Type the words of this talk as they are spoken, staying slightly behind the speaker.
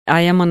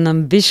I am an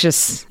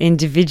ambitious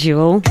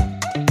individual.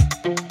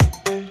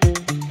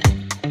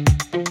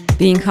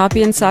 Being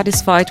happy and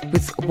satisfied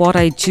with what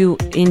I do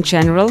in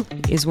general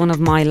is one of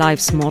my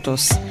life's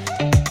mottos.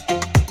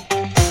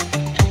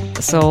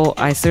 So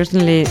I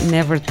certainly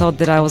never thought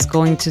that I was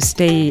going to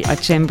stay a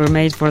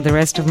chambermaid for the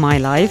rest of my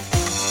life.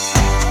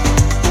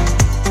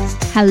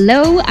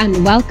 Hello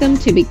and welcome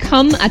to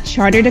Become a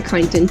Chartered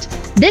Accountant.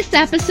 This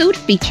episode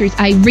features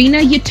Irina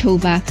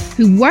Yutova,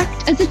 who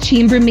worked as a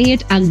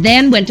chambermaid and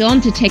then went on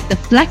to take the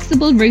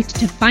flexible route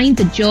to find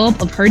the job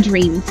of her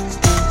dreams.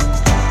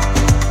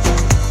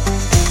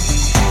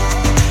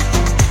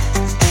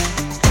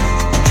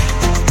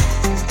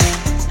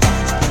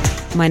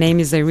 My name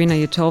is Irina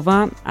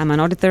Yutova. I'm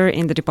an auditor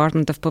in the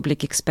Department of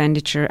Public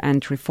Expenditure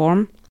and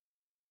Reform,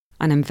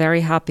 and I'm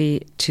very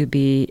happy to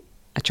be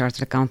a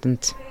chartered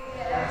accountant.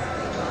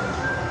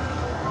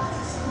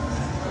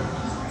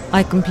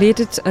 I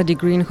completed a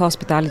degree in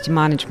hospitality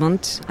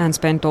management and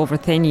spent over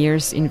 10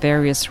 years in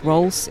various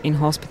roles in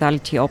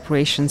hospitality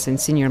operations and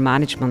senior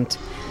management.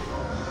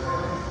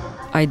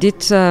 I did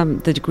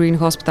the degree in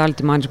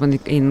hospitality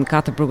management in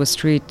Katerbrugge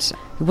Street.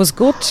 It was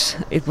good,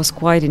 it was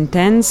quite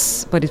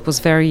intense, but it was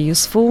very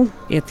useful.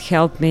 It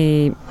helped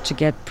me to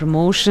get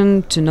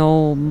promotion, to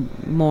know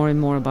more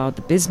and more about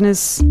the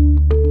business.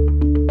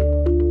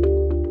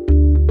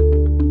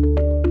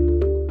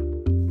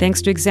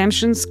 Thanks to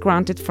exemptions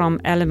granted from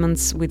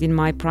elements within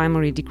my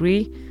primary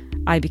degree,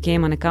 I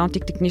became an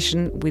accounting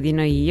technician within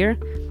a year,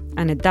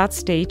 and at that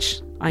stage,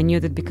 I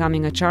knew that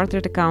becoming a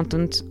chartered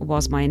accountant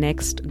was my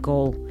next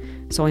goal,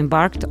 so I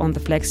embarked on the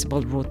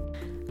flexible route.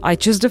 I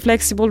chose the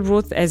flexible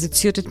route as it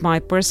suited my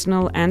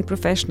personal and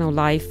professional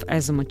life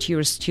as a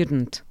mature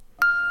student.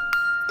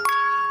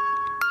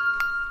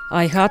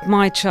 I had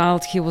my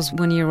child, he was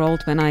 1 year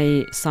old when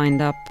I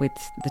signed up with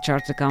the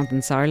Chartered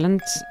Accountants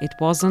Ireland. It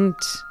wasn't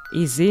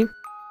easy,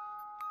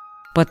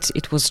 but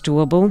it was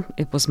doable,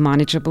 it was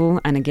manageable,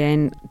 and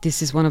again,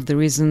 this is one of the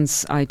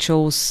reasons I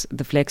chose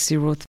the flexi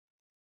route,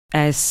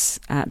 as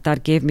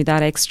that gave me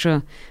that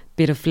extra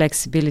bit of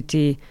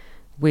flexibility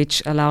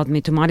which allowed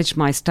me to manage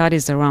my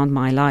studies around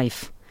my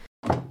life.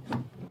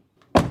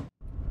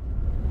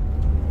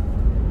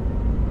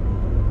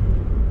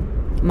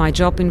 My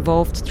job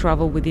involved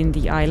travel within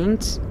the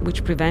island,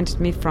 which prevented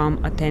me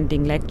from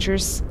attending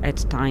lectures at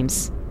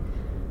times.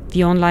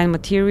 The online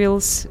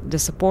materials, the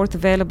support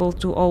available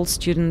to all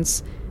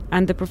students,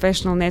 and the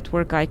professional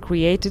network I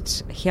created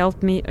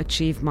helped me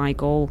achieve my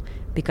goal,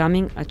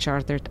 becoming a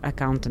chartered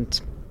accountant.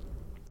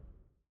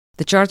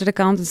 The chartered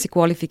accountancy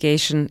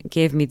qualification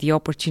gave me the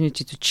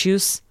opportunity to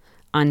choose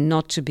and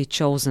not to be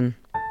chosen.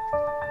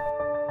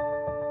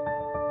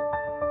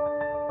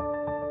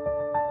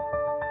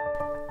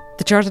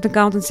 The chartered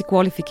accountancy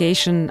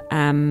qualification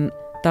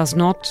does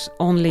not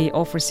only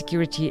offer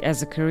security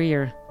as a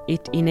career,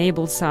 it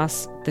enables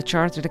us, the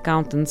chartered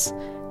accountants,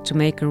 to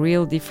make a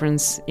real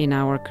difference in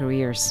our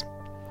careers.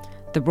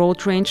 The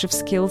broad range of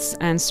skills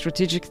and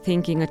strategic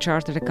thinking a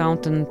chartered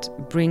accountant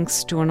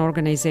brings to an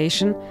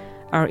organization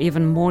are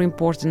even more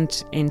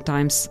important in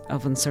times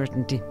of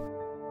uncertainty.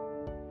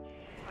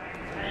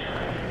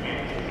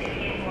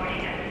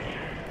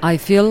 I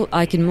feel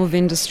I can move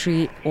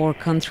industry or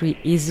country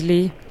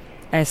easily,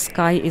 as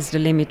sky is the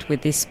limit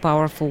with this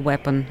powerful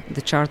weapon,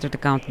 the chartered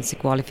accountancy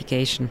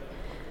qualification.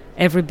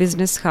 Every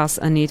business has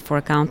a need for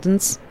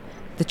accountants.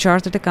 The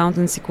chartered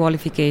accountancy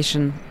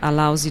qualification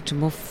allows you to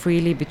move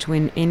freely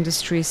between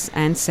industries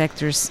and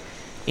sectors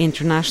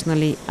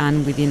internationally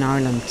and within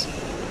Ireland.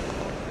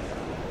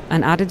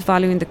 An added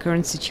value in the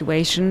current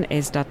situation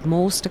is that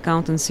most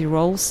accountancy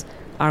roles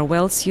are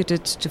well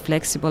suited to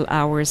flexible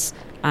hours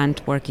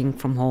and working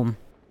from home.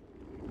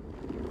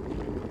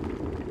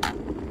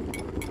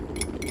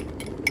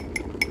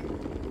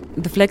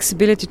 The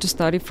flexibility to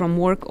study from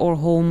work or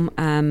home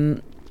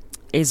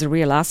is a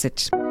real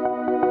asset.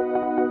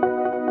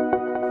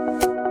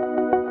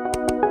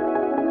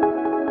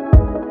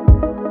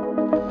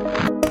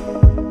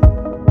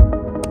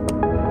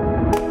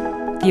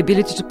 The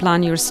ability to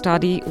plan your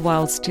study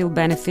while still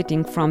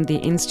benefiting from the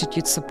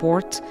institute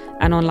support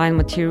and online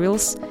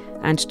materials,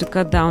 and to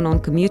cut down on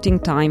commuting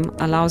time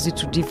allows you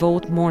to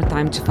devote more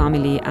time to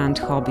family and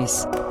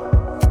hobbies.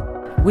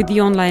 With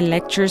the online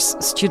lectures,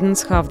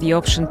 students have the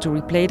option to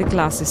replay the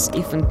classes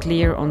if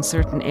unclear on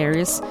certain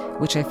areas,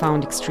 which I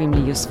found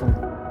extremely useful.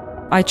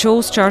 I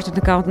chose Chartered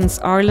Accountants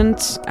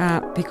Ireland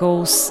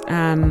because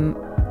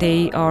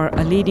they are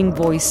a leading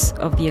voice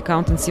of the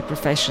accountancy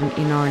profession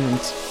in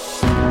Ireland.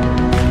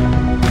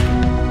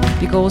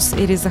 Because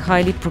it is a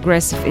highly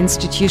progressive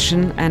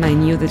institution, and I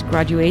knew that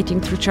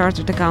graduating through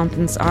Chartered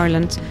Accountants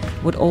Ireland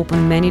would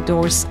open many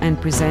doors and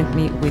present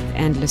me with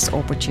endless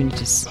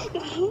opportunities.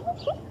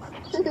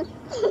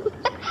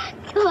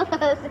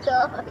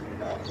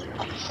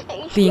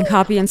 Being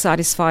happy and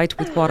satisfied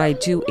with what I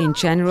do in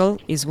general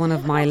is one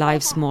of my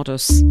life's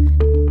mottos.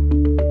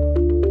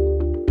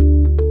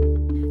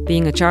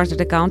 Being a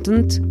chartered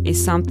accountant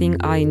is something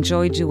I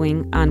enjoy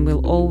doing and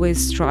will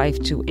always strive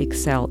to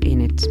excel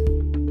in it.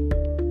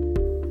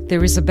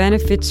 There is a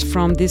benefit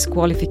from this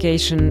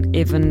qualification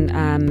even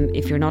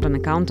if you're not an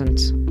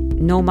accountant.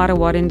 No matter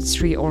what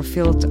industry or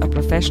field a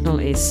professional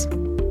is,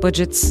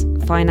 budgets,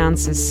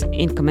 finances,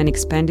 income and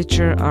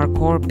expenditure are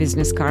core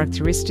business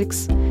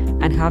characteristics,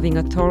 and having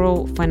a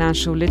thorough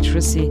financial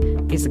literacy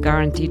is a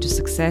guarantee to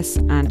success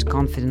and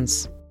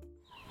confidence.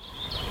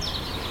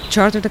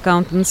 Chartered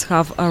accountants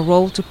have a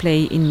role to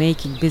play in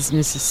making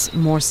businesses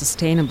more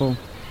sustainable.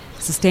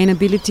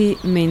 Sustainability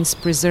means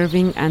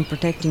preserving and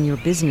protecting your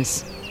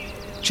business.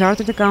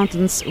 Chartered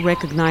accountants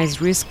recognize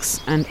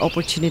risks and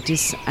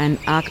opportunities and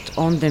act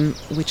on them,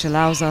 which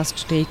allows us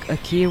to take a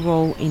key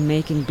role in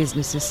making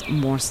businesses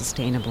more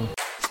sustainable.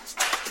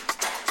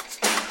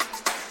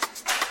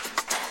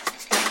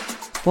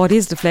 What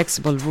is the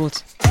flexible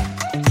route?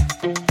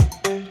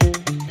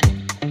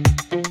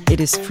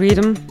 It is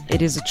freedom,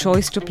 it is a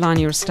choice to plan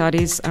your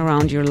studies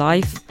around your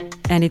life,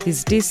 and it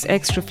is this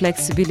extra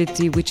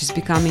flexibility which is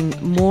becoming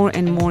more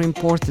and more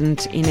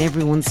important in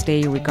everyone's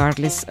day,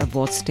 regardless of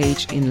what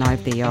stage in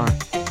life they are.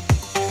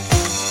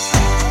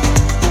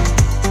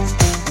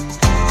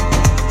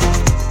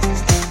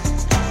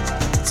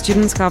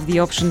 Students have the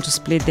option to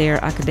split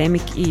their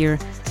academic year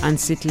and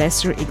sit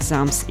lesser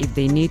exams if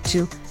they need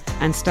to,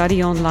 and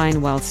study online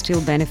while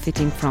still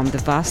benefiting from the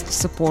vast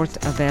support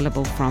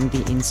available from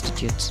the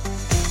Institute.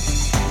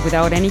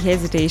 Without any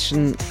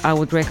hesitation, I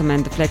would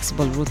recommend the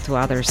flexible route to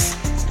others.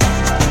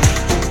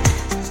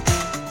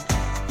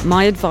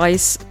 My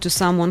advice to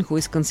someone who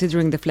is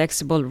considering the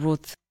flexible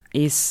route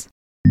is: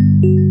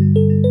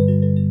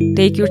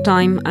 take your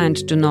time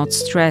and do not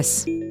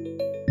stress.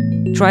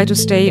 Try to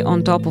stay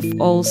on top of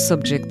all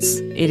subjects.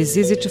 It is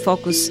easy to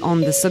focus on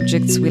the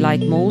subjects we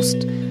like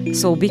most,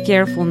 so be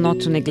careful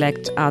not to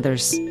neglect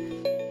others.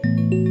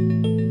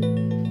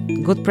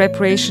 Good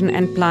preparation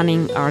and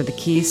planning are the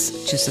keys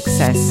to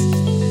success.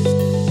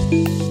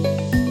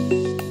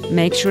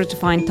 Make sure to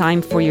find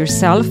time for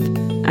yourself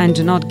and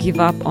do not give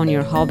up on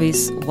your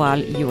hobbies while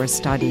you are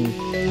studying.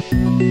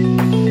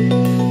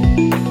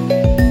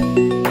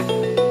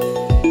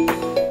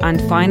 And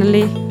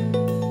finally,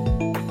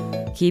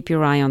 keep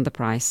your eye on the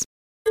prize.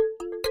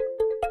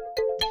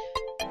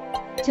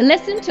 To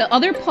listen to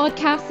other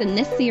podcasts in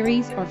this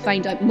series or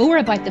find out more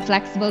about the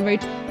flexible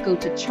route, go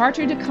to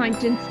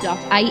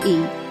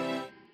charteredaccountants.ie.